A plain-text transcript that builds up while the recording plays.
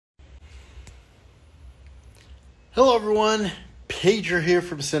Hello everyone, Pager here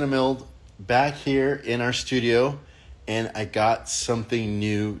from CineMilled, back here in our studio, and I got something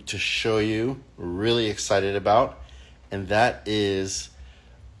new to show you, really excited about, and that is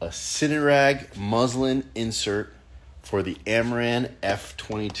a CineRag muslin insert for the Amaran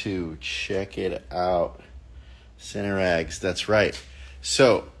F22. Check it out. CineRags, that's right.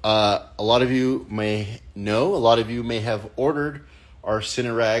 So, a lot of you may know, a lot of you may have ordered our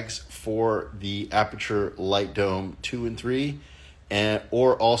CineRags for the Aputure Light Dome 2 and 3,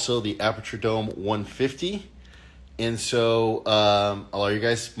 or also the Aputure Dome 150. And so a lot of you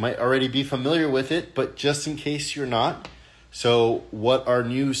guys might already be familiar with it, but just in case you're not, so what our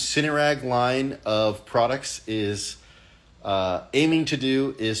new CineRag line of products is aiming to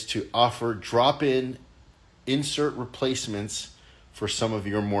do is to offer drop-in insert replacements for some of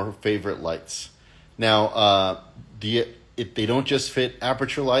your more favorite lights. Now, they don't just fit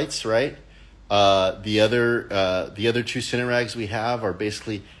Aputure lights, right? The other two CineRags we have are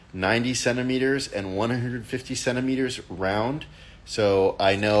basically 90 centimeters and 150 centimeters round. So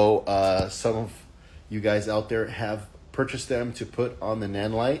I know some of you guys out there have purchased them to put on the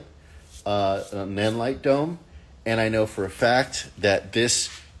Nanlite dome, and I know for a fact that this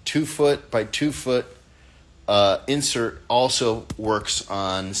 2 foot by 2 foot insert also works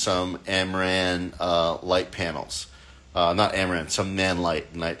on some Amaran light panels. Not Amaran, some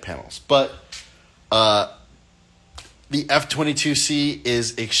Nanlite light panels. But the F22c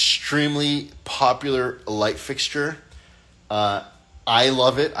is extremely popular light fixture. I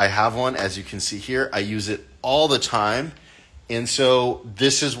love it. I have one, as you can see here. I use it all the time. And so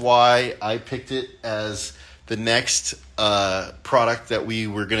this is why I picked it as the next product that we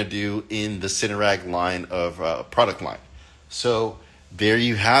were going to do in the CineRag line of product line. So there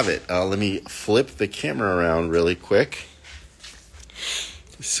you have it. Let me flip the camera around really quick.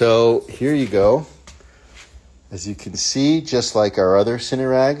 So here you go. As you can see, just like our other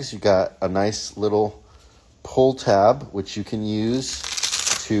CineRags, you got a nice little pull tab, which you can use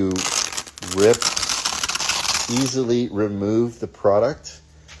to easily remove the product.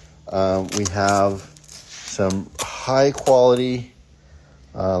 We have some high quality,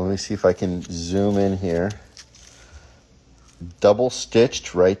 let me see if I can zoom in here. Double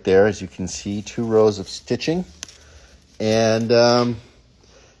stitched right there, as you can see, 2 rows of stitching. And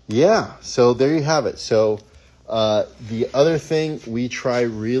yeah, so there you have it. So the other thing we try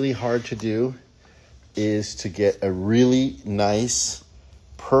really hard to do is to get a really nice,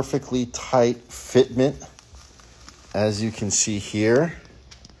 perfectly tight fitment. As you can see here,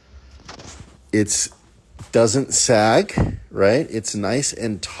 it doesn't sag, right? It's nice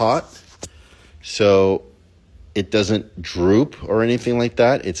and taut, so it doesn't droop or anything like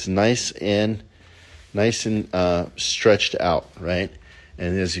that. It's nice and stretched out, right?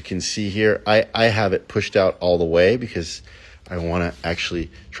 And as you can see here, I have it pushed out all the way because I want to actually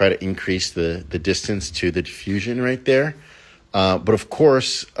try to increase the distance to the diffusion right there. But of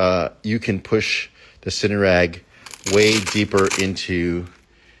course, you can push the CineRag way deeper into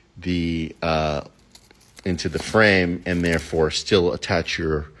the frame and therefore still attach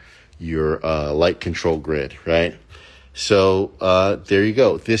your light control grid, right? So there you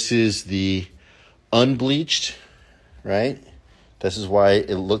go. This is the Unbleached, right? This is why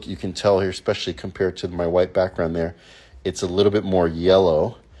you can tell here, especially compared to my white background there, it's a little bit more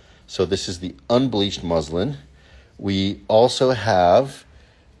yellow. So this is the Unbleached muslin. We also have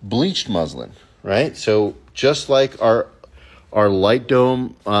bleached muslin, right? So just like our light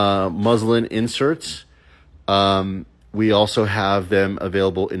dome muslin inserts, we also have them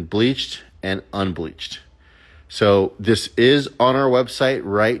available in bleached and unbleached. So this is on our website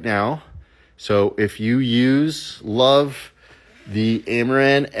right now. So if you love the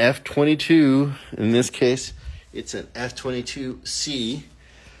Amaran F22, in this case, it's an F22c.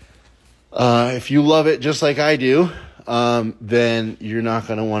 If you love it just like I do, then you're not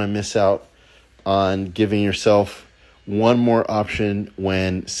going to want to miss out on giving yourself one more option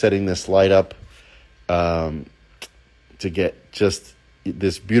when setting this light up to get just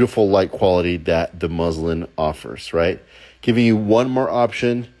this beautiful light quality that the muslin offers, right? Giving you one more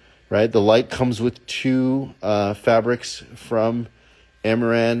option, right? The light comes with 2 fabrics from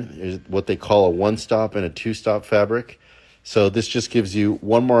Amaran. There's what they call a 1-stop and a 2-stop fabric. So this just gives you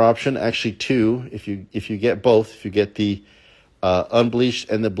one more option, actually 2. If you get both, if you get the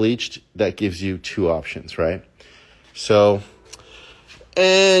unbleached and the bleached, that gives you 2 options, right? So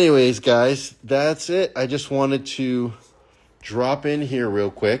anyways, guys, that's it. I just wanted to drop in here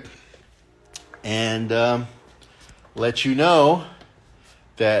real quick and let you know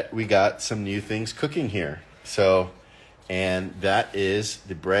that we got some new things cooking here. So, and that is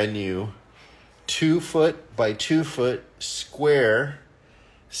the brand new 2-foot by 2-foot square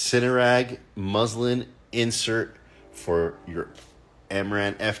CineRag muslin insert for your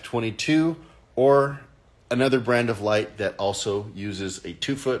Amaran F22 or another brand of light that also uses a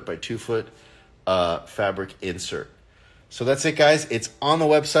 2-foot by 2-foot fabric insert. So that's it, guys. It's on the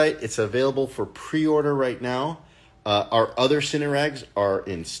website. It's available for pre-order right now. Our other CineRags are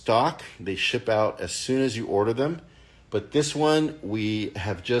in stock. They ship out as soon as you order them. But this one, we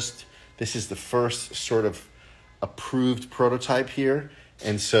have this is the first sort of approved prototype here.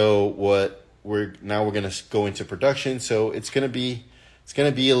 And so we're going to go into production. So it's going to be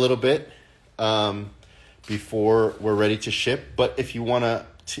a little bit before we're ready to ship. But if you want to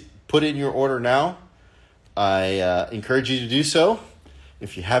put in your order now, I encourage you to do so.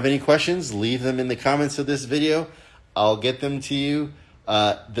 If you have any questions, leave them in the comments of this video. I'll get them to you.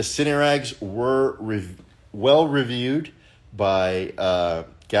 The CineRags were well reviewed by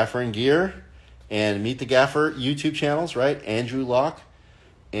Gaffer and Gear and Meet the Gaffer YouTube channels, right? Andrew Locke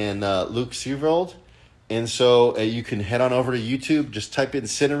and Luke Searvold. And so you can head on over to YouTube, just type in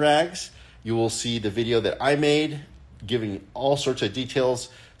CineRags. You will see the video that I made, giving all sorts of details,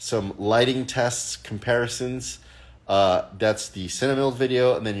 some lighting tests, comparisons. That's the CineMilled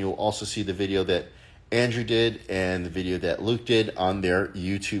video, and then you'll also see the video that Andrew did and the video that Luke did on their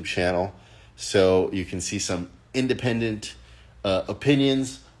YouTube channel. So you can see some independent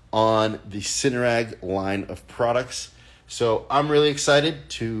opinions on the CineRag line of products. So I'm really excited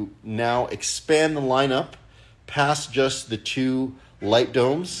to now expand the lineup past just the 2 light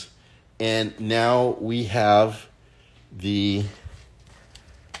domes. And now we have the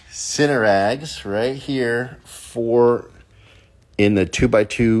CineRags right here in the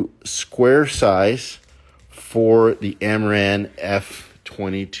 2x2 square size for the Amaran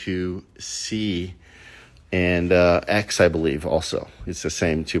F22c and X, I believe, also. It's the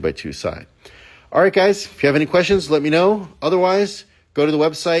same 2x2 side. All right, guys, if you have any questions, let me know. Otherwise, go to the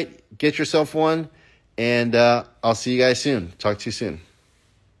website, get yourself one, and I'll see you guys soon. Talk to you soon.